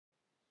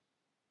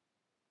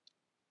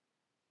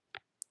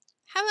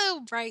Hello,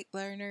 bright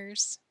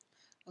learners.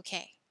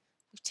 Okay,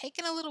 we've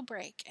taken a little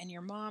break and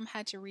your mom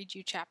had to read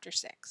you chapter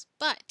 6.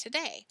 But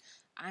today,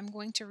 I'm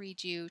going to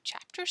read you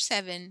chapter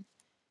 7,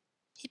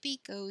 Pippi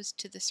Goes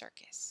to the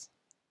Circus.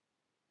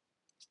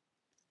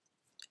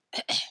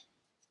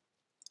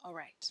 All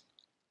right.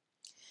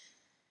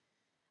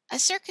 A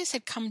circus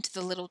had come to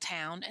the little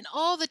town, and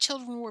all the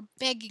children were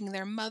begging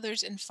their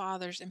mothers and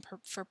fathers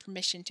for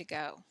permission to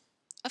go.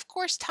 Of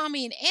course,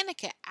 Tommy and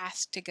Annika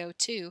asked to go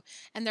too,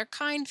 and their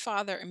kind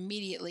father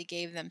immediately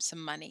gave them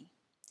some money.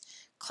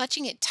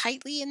 Clutching it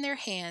tightly in their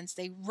hands,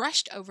 they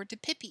rushed over to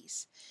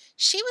Pippi's.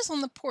 She was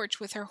on the porch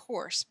with her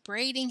horse,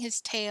 braiding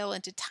his tail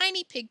into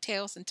tiny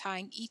pigtails and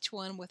tying each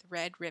one with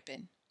red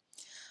ribbon.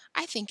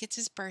 "I think it's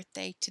his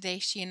birthday today,"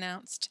 she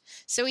announced,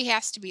 "so he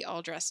has to be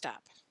all dressed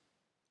up."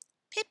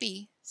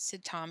 "Pippi,"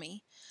 said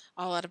Tommy,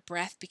 all out of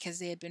breath because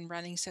they had been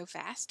running so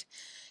fast.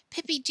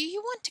 "Pippi, do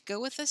you want to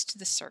go with us to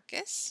the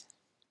circus?"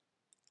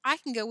 "I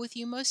can go with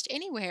you most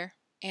anywhere,"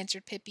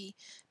 answered Pippi,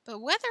 "but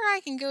whether I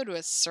can go to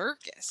a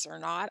circus or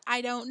not, I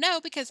don't know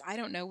because I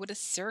don't know what a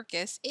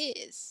circus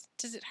is.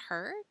 Does it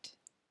hurt?"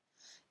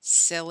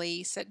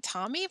 "Silly," said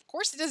Tommy. "Of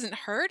course it doesn't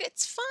hurt.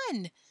 It's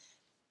fun.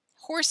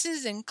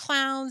 Horses and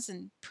clowns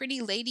and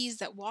pretty ladies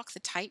that walk the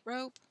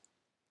tightrope."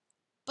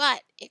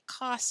 "But it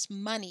costs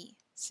money,"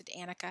 said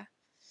Annika,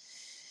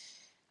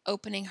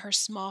 opening her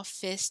small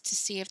fist to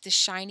see if the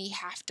shiny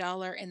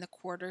half-dollar and the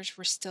quarters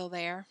were still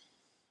there.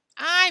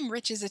 "I'm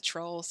rich as a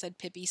troll," said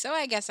Pippi, "so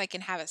I guess I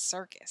can have a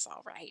circus,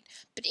 all right.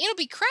 But it'll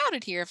be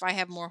crowded here if I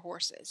have more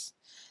horses.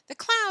 The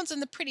clowns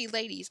and the pretty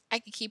ladies I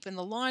could keep in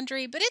the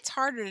laundry, but it's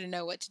harder to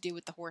know what to do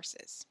with the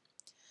horses."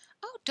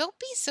 "Oh, don't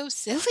be so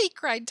silly,"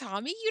 cried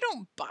Tommy. "You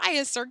don't buy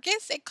a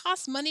circus. It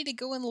costs money to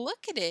go and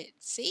look at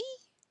it. See?"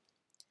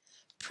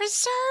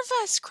 "Preserve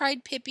us!"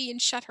 cried Pippi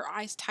and shut her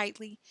eyes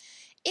tightly.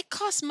 "It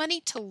costs money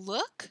to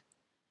look?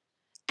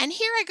 And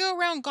here I go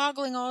around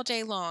goggling all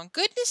day long.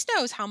 Goodness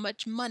knows how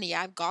much money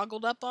I've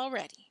goggled up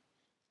already."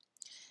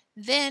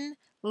 Then,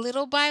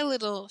 little by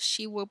little,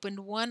 she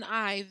opened one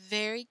eye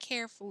very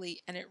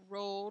carefully, and it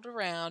rolled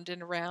around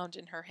and around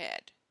in her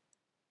head.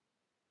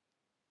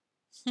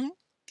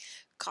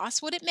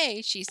 "Cost what it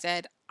may," she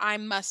said, "I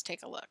must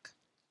take a look."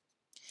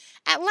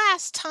 At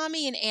last,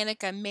 Tommy and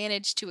Annika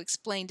managed to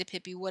explain to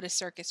Pippi what a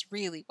circus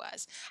really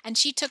was, and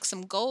she took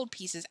some gold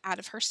pieces out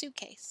of her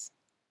suitcase.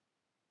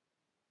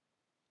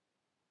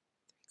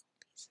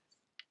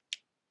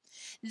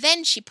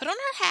 Then she put on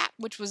her hat,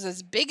 which was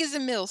as big as a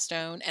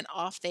millstone, and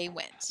off they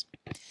went.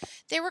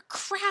 There were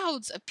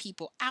crowds of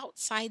people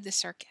outside the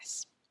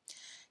circus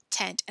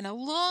tent and a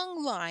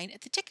long line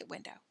at the ticket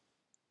window.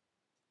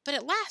 But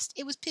at last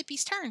it was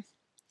Pippi's turn.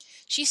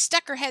 She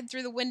stuck her head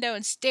through the window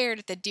and stared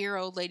at the dear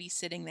old lady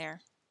sitting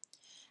there.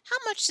 "How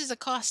much does it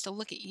cost to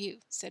look at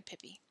you?" said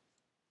Pippi.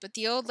 But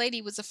the old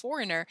lady was a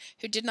foreigner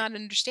who did not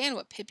understand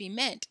what Pippi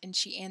meant, and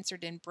she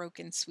answered in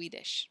broken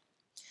Swedish.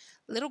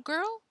 "Little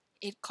girl,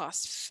 it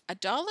costs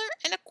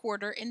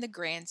 $1.25 in the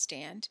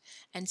grandstand,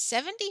 and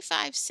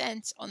 75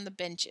 cents on the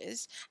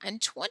benches,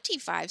 and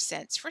 25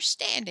 cents for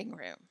standing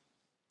room."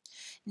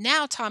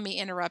 Now Tommy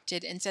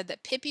interrupted and said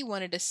that Pippi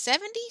wanted a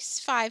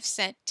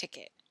 75-cent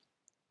ticket.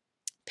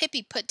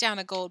 Pippi put down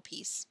a gold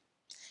piece,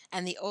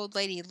 and the old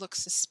lady looked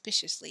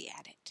suspiciously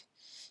at it.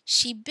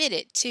 She bit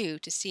it, too,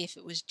 to see if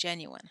it was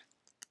genuine.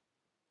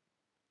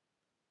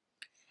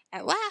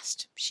 At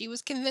last, she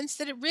was convinced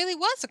that it really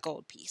was a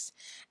gold piece,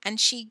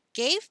 and she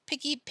gave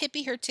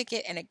Pippi her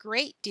ticket and a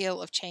great deal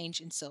of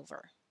change in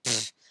silver.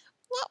 "Pfft,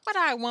 what would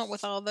I want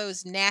with all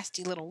those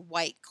nasty little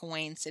white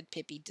coins?" said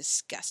Pippi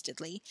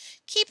disgustedly.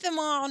 "Keep them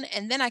on,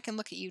 and then I can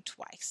look at you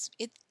twice.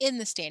 It's in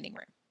the standing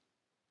room."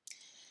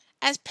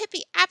 As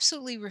Pippi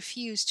absolutely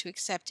refused to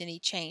accept any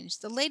change,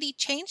 the lady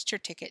changed her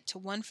ticket to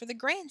one for the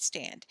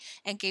grandstand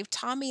and gave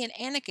Tommy and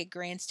Annika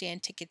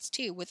grandstand tickets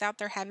too, without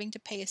their having to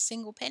pay a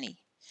single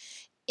penny.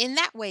 In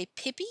that way,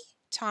 Pippi,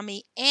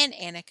 Tommy, and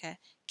Annika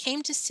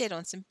came to sit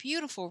on some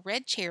beautiful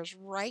red chairs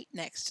right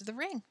next to the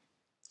ring.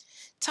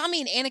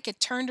 Tommy and Annika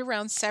turned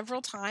around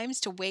several times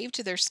to wave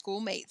to their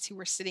schoolmates who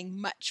were sitting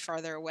much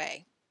farther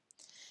away.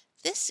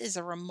 "This is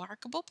a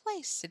remarkable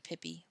place," said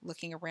Pippi,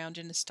 looking around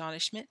in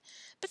astonishment.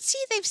 "But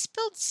see, they've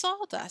spilled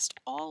sawdust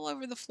all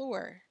over the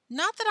floor.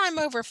 Not that I'm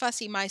over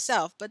fussy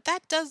myself, but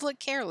that does look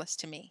careless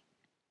to me."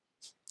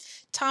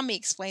 Tommy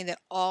explained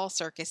that all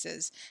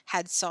circuses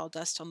had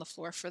sawdust on the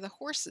floor for the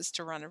horses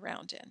to run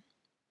around in.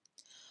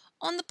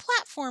 On the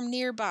platform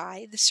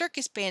nearby, the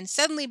circus band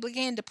suddenly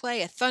began to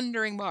play a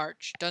thundering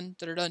march. Dun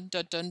dun dun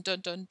dun dun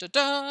dun dun dun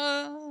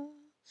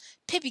dun.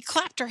 Pippi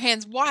clapped her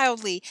hands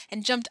wildly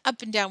and jumped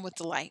up and down with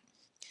delight.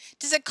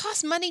 "Does it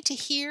cost money to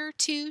hear,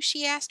 too?"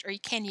 she asked, "or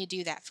can you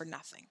do that for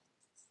nothing?"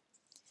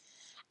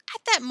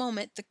 At that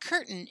moment, the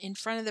curtain in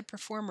front of the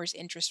performer's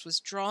entrance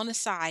was drawn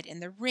aside,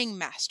 and the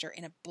ringmaster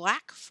in a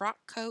black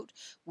frock coat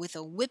with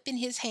a whip in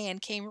his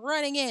hand came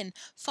running in,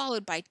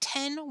 followed by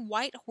 10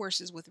 white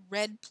horses with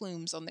red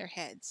plumes on their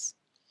heads.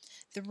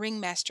 The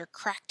ringmaster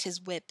cracked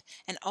his whip,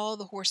 and all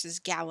the horses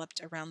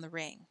galloped around the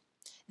ring.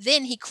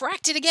 Then he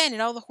cracked it again,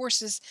 and all the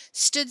horses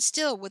stood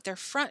still with their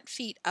front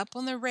feet up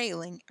on the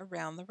railing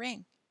around the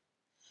ring.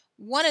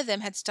 One of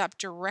them had stopped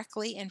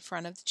directly in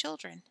front of the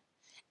children.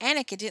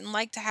 Annika didn't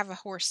like to have a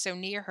horse so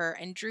near her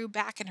and drew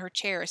back in her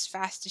chair as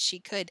fast as she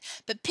could,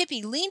 but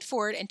Pippi leaned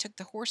forward and took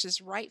the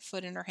horse's right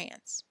foot in her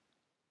hands.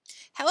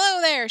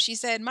 "Hello there," she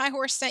said. "My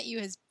horse sent you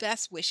his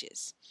best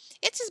wishes.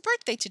 It's his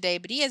birthday today,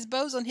 but he has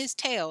bows on his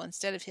tail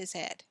instead of his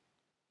head."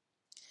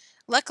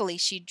 Luckily,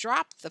 she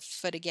dropped the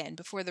foot again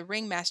before the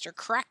ringmaster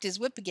cracked his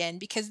whip again,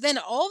 because then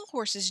all the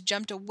horses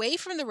jumped away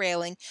from the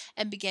railing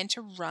and began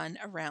to run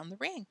around the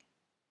ring.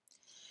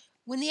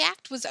 When the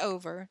act was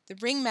over, the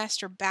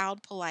ringmaster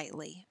bowed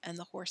politely, and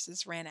the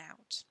horses ran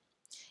out.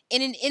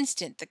 In an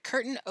instant, the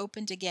curtain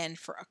opened again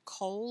for a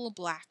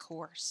coal-black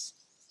horse.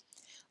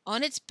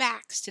 On its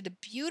back stood a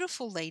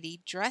beautiful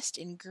lady dressed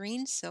in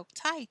green silk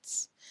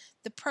tights.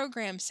 The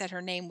program said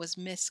her name was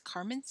Miss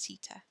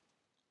Carmencita.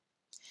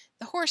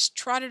 The horse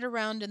trotted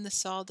around in the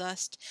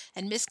sawdust,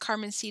 and Miss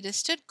Carmencita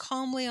stood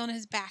calmly on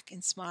his back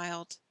and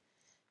smiled.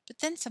 But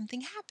then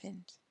something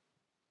happened.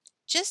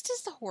 Just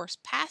as the horse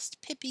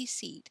passed Pippi's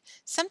seat,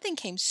 something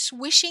came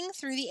swishing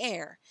through the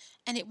air,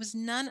 and it was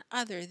none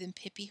other than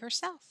Pippi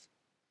herself.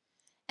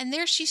 And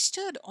there she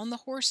stood on the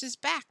horse's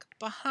back,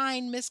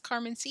 behind Miss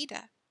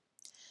Carmencita.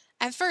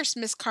 At first,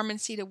 Miss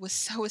Carmencita was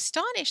so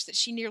astonished that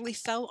she nearly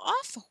fell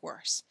off the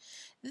horse.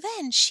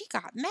 Then she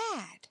got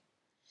mad.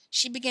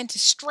 She began to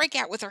strike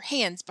out with her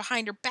hands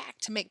behind her back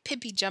to make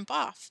Pippi jump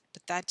off,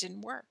 but that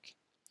didn't work.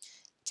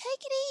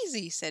 "Take it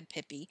easy," said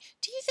Pippi.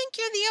 "Do you think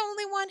you're the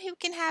only one who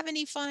can have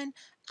any fun?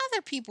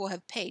 Other people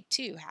have paid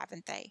too,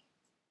 haven't they?"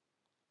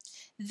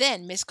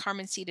 Then Miss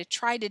Carmencita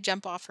tried to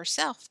jump off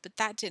herself, but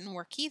that didn't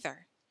work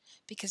either,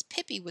 because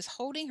Pippi was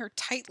holding her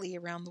tightly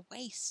around the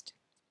waist.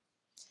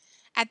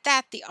 At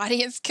that, the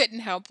audience couldn't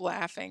help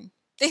laughing.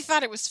 They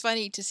thought it was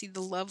funny to see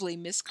the lovely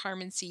Miss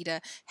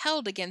Carmencita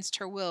held against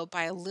her will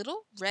by a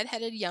little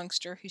red-headed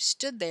youngster who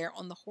stood there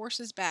on the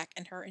horse's back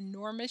in her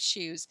enormous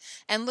shoes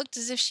and looked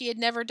as if she had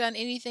never done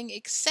anything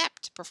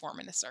except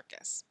perform in a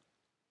circus.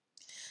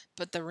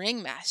 But the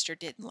ringmaster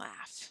didn't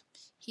laugh.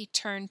 He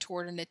turned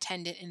toward an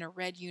attendant in a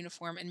red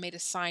uniform and made a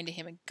sign to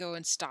him to go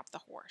and stop the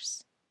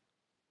horse.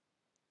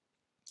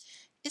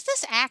 "Is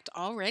this act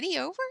already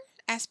over?"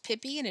 asked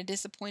Pippi in a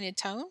disappointed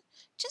tone.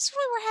 "Just when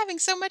we were having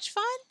so much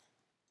fun."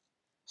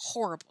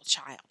 "Horrible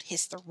child,"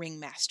 hissed the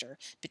ringmaster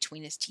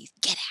between his teeth.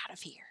 "Get out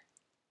of here."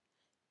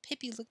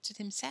 Pippi looked at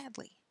him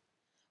sadly.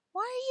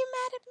 "Why are you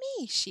mad at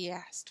me?" she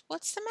asked.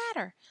 "What's the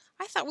matter?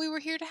 I thought we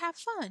were here to have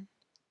fun."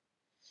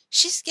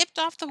 She skipped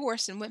off the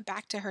horse and went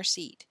back to her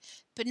seat.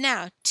 But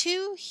now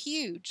 2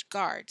 huge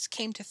guards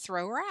came to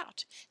throw her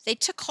out. They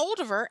took hold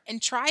of her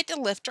and tried to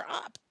lift her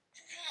up.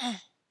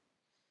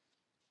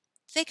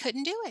 They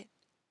couldn't do it.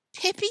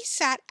 Pippi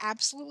sat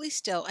absolutely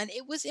still, and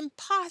it was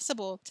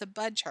impossible to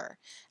budge her,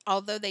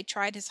 although they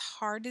tried as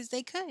hard as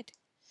they could.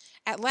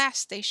 At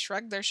last they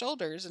shrugged their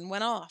shoulders and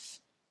went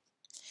off.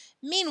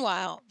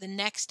 Meanwhile, the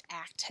next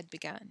act had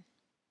begun.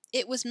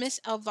 It was Miss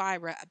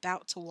Elvira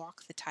about to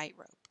walk the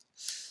tightrope.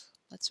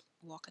 Let's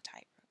walk a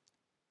tightrope.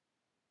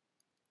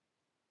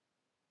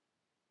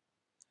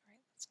 All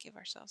right, let's give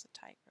ourselves a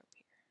tightrope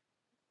here.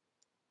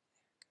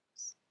 There it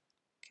goes.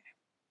 Okay.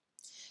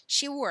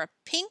 She wore a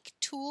pink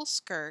tulle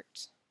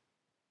skirt.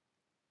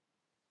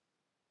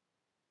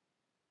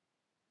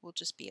 We'll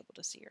just be able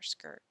to see her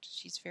skirt.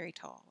 She's very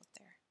tall up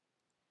there.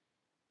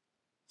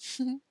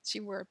 She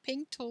wore a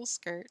pink tulle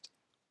skirt.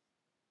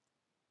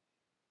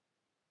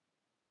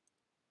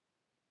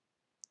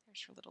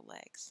 There's her little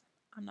legs.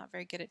 I'm not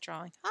very good at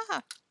drawing.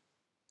 Haha.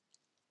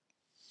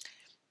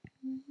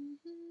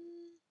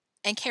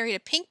 And carried a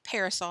pink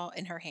parasol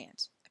in her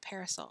hands. A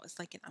parasol is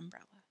like an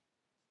umbrella.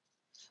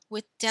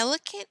 With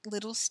delicate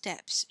little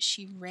steps,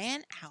 she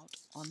ran out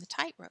on the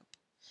tightrope.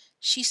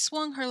 She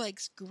swung her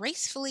legs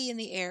gracefully in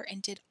the air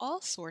and did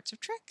all sorts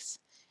of tricks.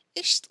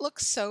 It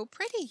looked so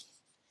pretty.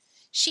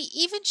 She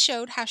even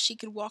showed how she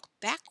could walk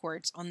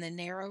backwards on the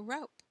narrow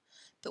rope.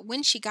 But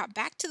when she got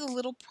back to the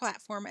little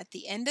platform at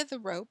the end of the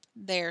rope,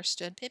 there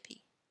stood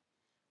Pippi.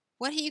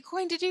 "What are you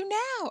going to do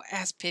now?"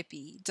 asked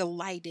Pippi,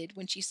 delighted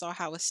when she saw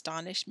how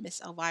astonished Miss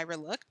Elvira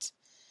looked.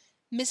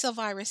 Miss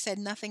Elvira said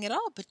nothing at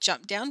all, but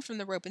jumped down from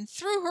the rope and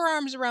threw her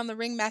arms around the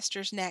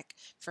ringmaster's neck,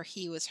 for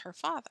he was her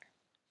father.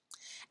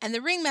 And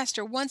the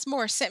ringmaster once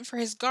more sent for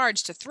his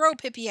guards to throw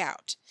Pippi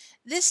out.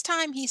 This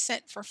time he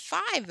sent for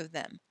 5 of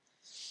them.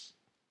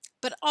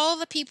 But all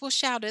the people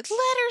shouted,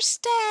 "Let her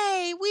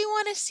stay! We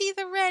want to see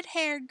the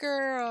red-haired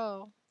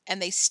girl!"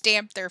 And they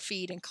stamped their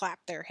feet and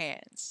clapped their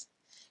hands.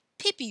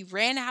 Pippi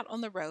ran out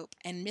on the rope,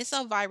 and Miss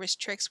Elvira's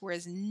tricks were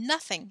as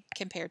nothing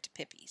compared to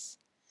Pippi's.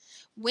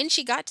 When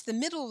she got to the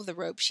middle of the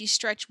rope, she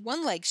stretched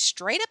one leg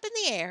straight up in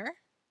the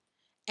air,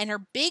 and her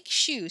big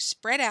shoe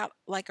spread out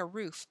like a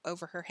roof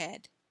over her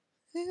head.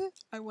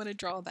 I want to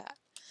draw that.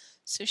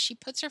 So she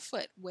puts her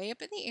foot way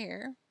up in the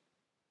air.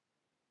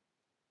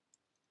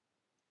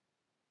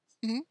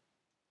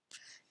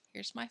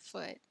 Here's my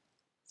foot.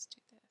 Let's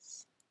do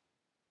this.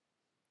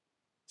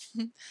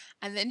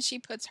 And then she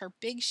puts her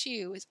big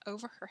shoes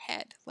over her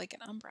head like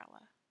an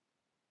umbrella.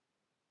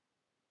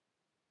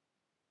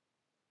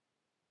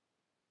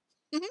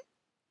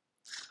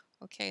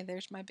 Okay,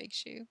 there's my big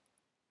shoe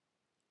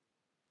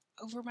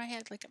over my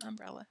head like an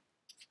umbrella.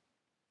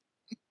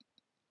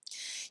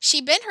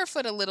 She bent her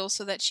foot a little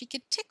so that she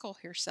could tickle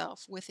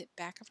herself with it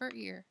back of her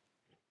ear.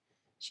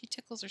 She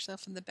tickles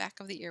herself in the back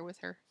of the ear with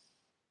her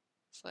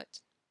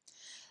foot.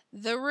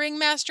 The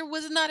ringmaster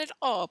was not at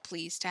all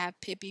pleased to have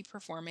Pippi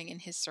performing in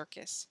his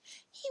circus.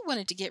 He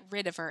wanted to get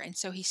rid of her, and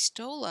so he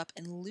stole up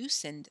and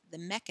loosened the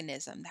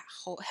mechanism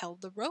that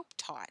held the rope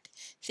taut,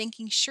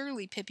 thinking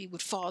surely Pippi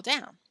would fall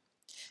down.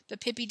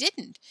 But Pippi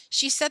didn't.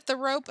 She set the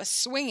rope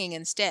a-swinging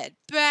instead.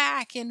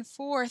 Back and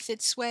forth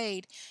it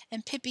swayed,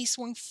 and Pippi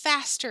swung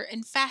faster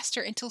and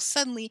faster until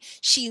suddenly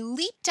she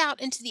leaped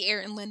out into the air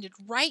and landed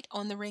right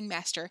on the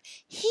ringmaster.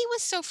 He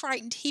was so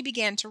frightened he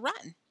began to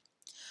run.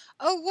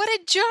 "Oh, what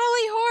a jolly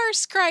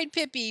horse!" cried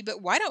Pippi.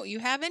 "But why don't you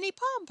have any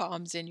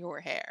pom-poms in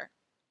your hair?"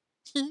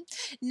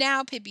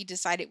 Now Pippi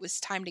decided it was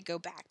time to go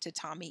back to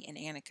Tommy and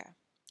Annika.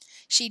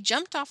 She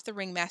jumped off the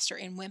ringmaster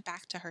and went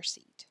back to her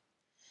seat.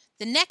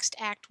 The next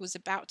act was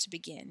about to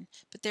begin,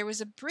 but there was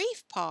a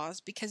brief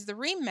pause because the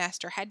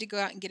ringmaster had to go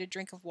out and get a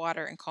drink of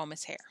water and comb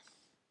his hair.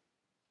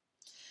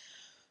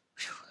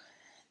 Whew.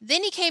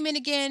 Then he came in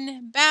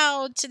again,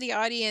 bowed to the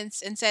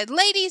audience, and said,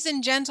 "Ladies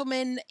and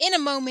gentlemen, in a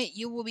moment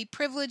you will be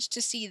privileged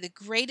to see the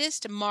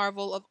greatest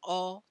marvel of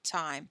all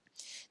time.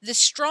 The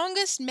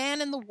strongest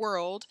man in the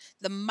world,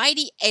 the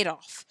mighty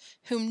Adolf,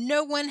 whom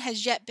no one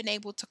has yet been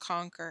able to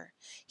conquer.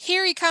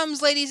 Here he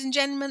comes, ladies and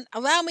gentlemen.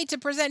 Allow me to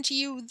present to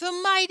you the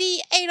mighty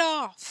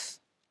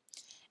Adolf."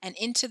 And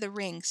into the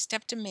ring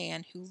stepped a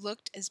man who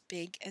looked as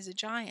big as a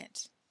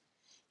giant.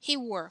 He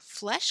wore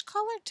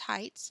flesh-colored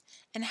tights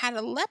and had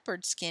a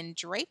leopard skin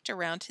draped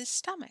around his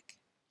stomach.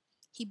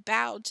 He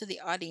bowed to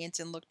the audience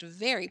and looked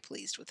very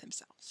pleased with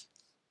himself.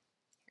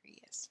 Here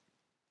he is.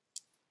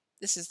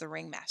 This is the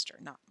ringmaster,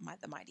 not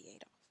the mighty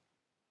Adolf.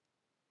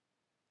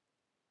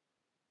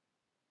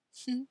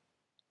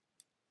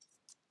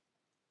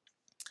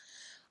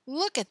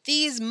 "Look at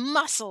these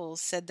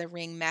muscles," said the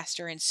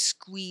ringmaster, and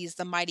squeezed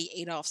the mighty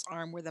Adolf's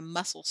arm where the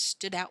muscles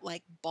stood out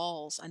like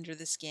balls under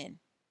the skin.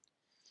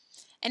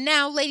 "And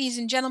now, ladies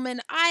and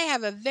gentlemen, I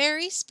have a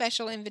very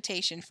special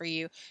invitation for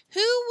you.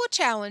 Who will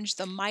challenge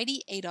the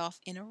mighty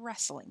Adolf in a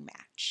wrestling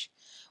match?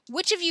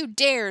 Which of you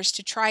dares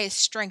to try his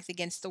strength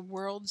against the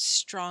world's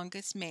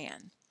strongest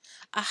man?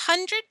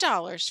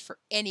 $100 for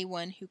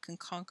anyone who can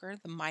conquer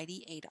the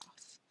mighty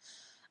Adolf."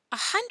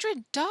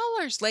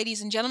 $100, ladies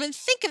and gentlemen.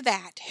 Think of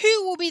that.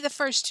 Who will be the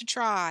first to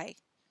try?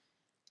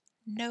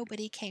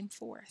 Nobody came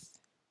forth.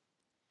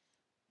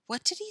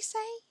 "What did he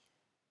say?"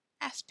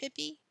 asked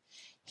Pippi.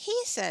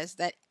 "He says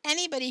that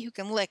anybody who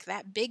can lick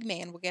that big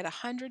man will get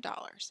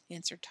 $100,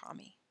 answered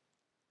Tommy.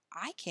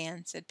 "I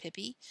can," said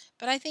Pippi,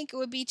 "but I think it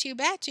would be too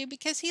bad to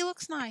because he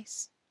looks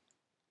nice."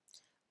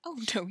 "Oh,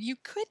 no, you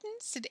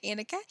couldn't," said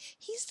Annika.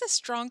 "He's the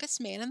strongest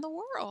man in the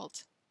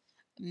world."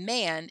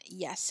 "Man,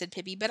 yes," said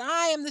Pippi, "but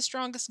I am the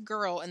strongest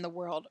girl in the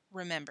world.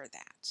 Remember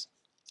that."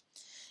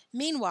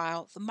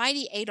 Meanwhile, the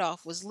mighty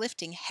Adolf was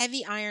lifting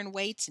heavy iron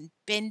weights and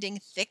bending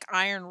thick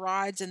iron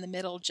rods in the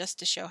middle just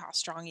to show how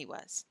strong he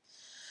was.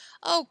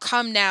 "Oh,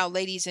 come now,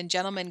 ladies and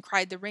gentlemen,"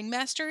 cried the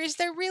ringmaster. "Is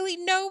there really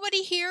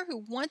nobody here who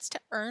wants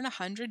to earn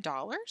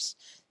 $100?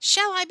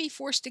 Shall I be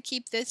forced to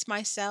keep this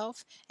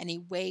myself?" And he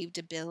waved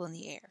a bill in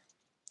the air.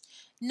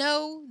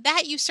 "No,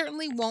 that you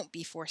certainly won't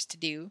be forced to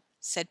do,"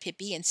 said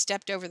Pippi, and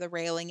stepped over the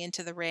railing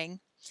into the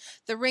ring.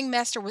 The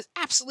ringmaster was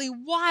absolutely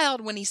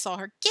wild when he saw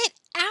her. "Get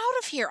out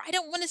of here! I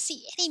don't want to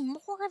see any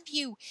more of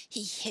you,"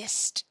 he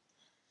hissed.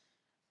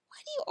 "Why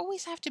do you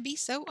always have to be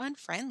so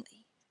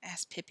unfriendly?"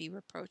 asked Pippi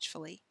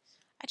reproachfully.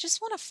 "I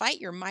just want to fight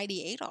your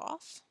mighty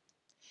Adolf."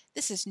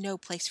 "This is no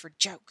place for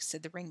jokes,"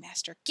 said the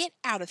ringmaster. "Get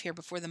out of here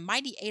before the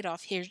mighty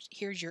Adolf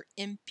hears your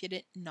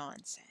impudent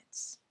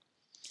nonsense."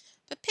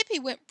 But Pippi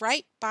went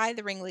right by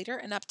the ringleader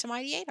and up to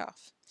mighty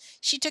Adolf.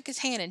 She took his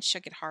hand and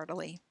shook it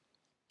heartily.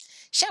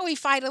 "Shall we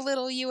fight a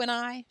little, you and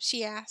I?"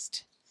 she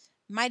asked.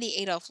 Mighty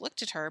Adolf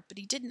looked at her, but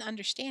he didn't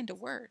understand a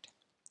word.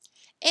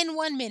 "In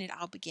 1 minute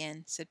I'll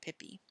begin," said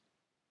Pippi.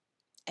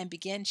 And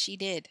begin she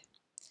did.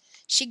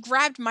 She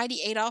grabbed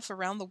mighty Adolf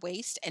around the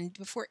waist, and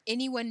before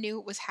anyone knew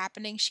what was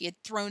happening, she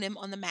had thrown him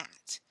on the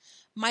mat.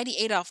 Mighty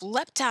Adolf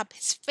leapt up,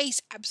 his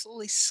face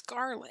absolutely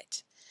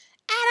scarlet.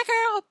 "Atta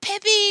girl,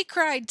 Pippi!"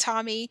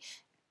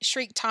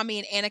 shrieked Tommy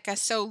and Annika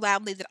so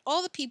loudly that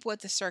all the people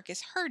at the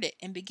circus heard it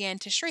and began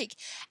to shriek,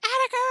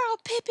 "Atta girl,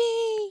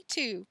 Pippi!"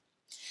 too.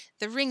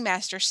 The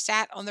ringmaster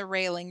sat on the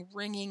railing,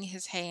 wringing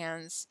his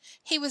hands.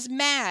 He was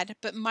mad,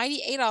 but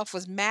mighty Adolf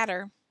was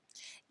madder.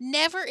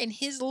 Never in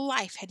his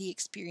life had he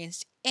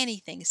experienced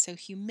anything so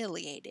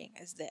humiliating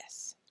as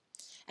this.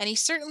 And he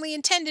certainly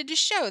intended to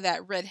show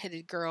that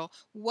red-headed girl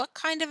what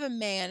kind of a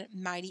man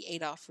mighty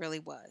Adolf really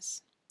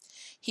was.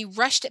 He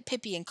rushed at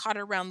Pippi and caught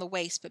her round the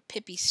waist, but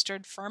Pippi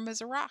stood firm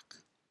as a rock.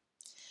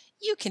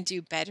 You can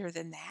do better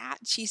than that,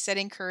 she said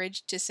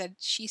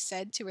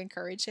to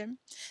encourage him.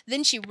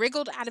 Then she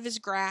wriggled out of his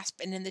grasp,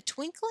 and in the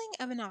twinkling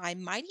of an eye,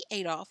 Mighty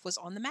Adolf was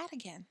on the mat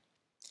again.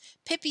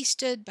 Pippi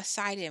stood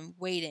beside him,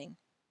 waiting.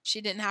 She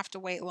didn't have to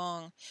wait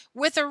long.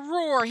 With a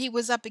roar, he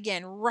was up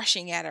again,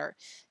 rushing at her.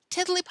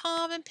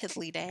 Tiddly-pom and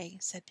piddly-day,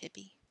 said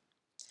Pippi.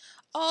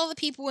 All the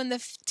people in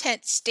the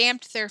tent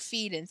stamped their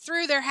feet and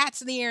threw their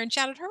hats in the air and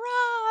shouted,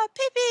 "Hurrah,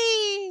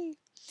 Pippi!"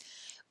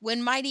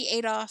 When Mighty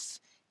Adolf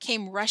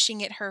came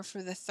rushing at her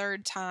for the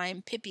third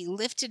time, Pippi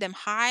lifted him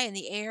high in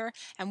the air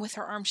and with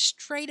her arms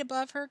straight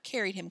above her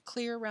carried him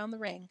clear around the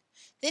ring.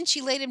 Then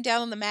she laid him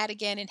down on the mat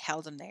again and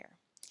held him there.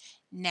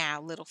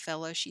 "Now, little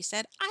fellow," she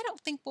said, "I don't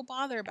think we'll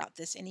bother about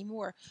this any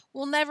more.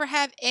 We'll never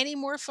have any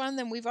more fun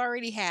than we've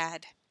already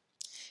had."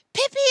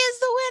 "Pippi is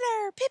the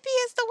winner! Pippi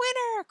is the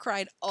winner!"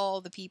 cried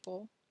all the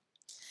people.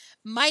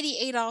 Mighty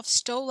Adolf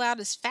stole out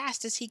as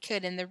fast as he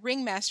could, and the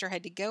ringmaster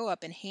had to go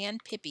up and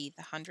hand Pippi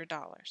the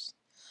 $100,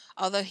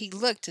 although he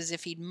looked as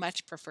if he'd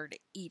much prefer to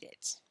eat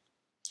it.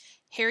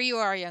 "Here you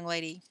are, young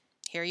lady.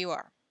 Here you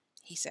are,"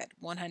 he said,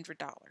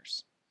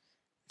 $100.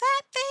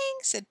 "That thing?"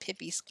 said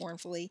Pippi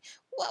scornfully.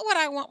 "What would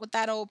I want with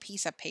that old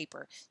piece of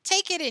paper?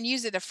 Take it and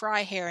use it to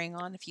fry herring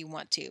on if you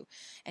want to."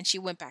 And she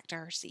went back to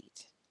her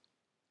seat.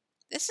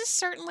 "This is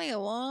certainly a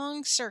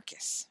long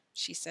circus,"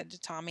 she said to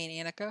Tommy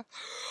and Annika.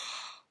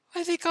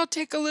 "I think I'll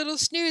take a little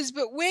snooze,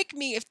 but wake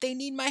me if they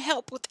need my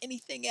help with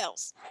anything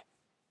else."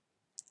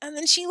 And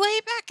then she lay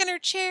back in her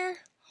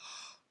chair.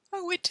 I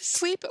went to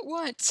sleep at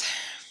once.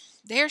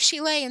 There she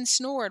lay and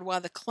snored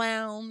while the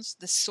clowns,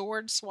 the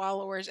sword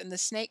swallowers, and the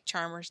snake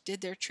charmers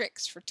did their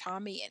tricks for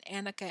Tommy and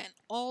Annika and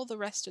all the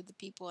rest of the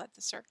people at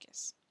the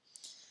circus.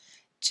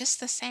 "Just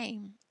the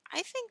same,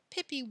 I think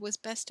Pippi was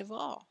best of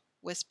all,"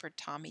 whispered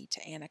Tommy to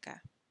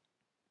Annika.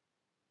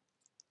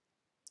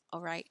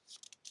 All right,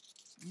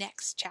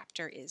 next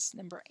chapter is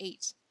number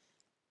 8.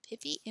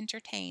 Pippi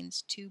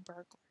entertains 2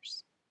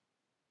 burglars.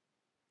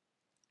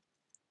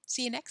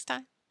 See you next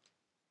time.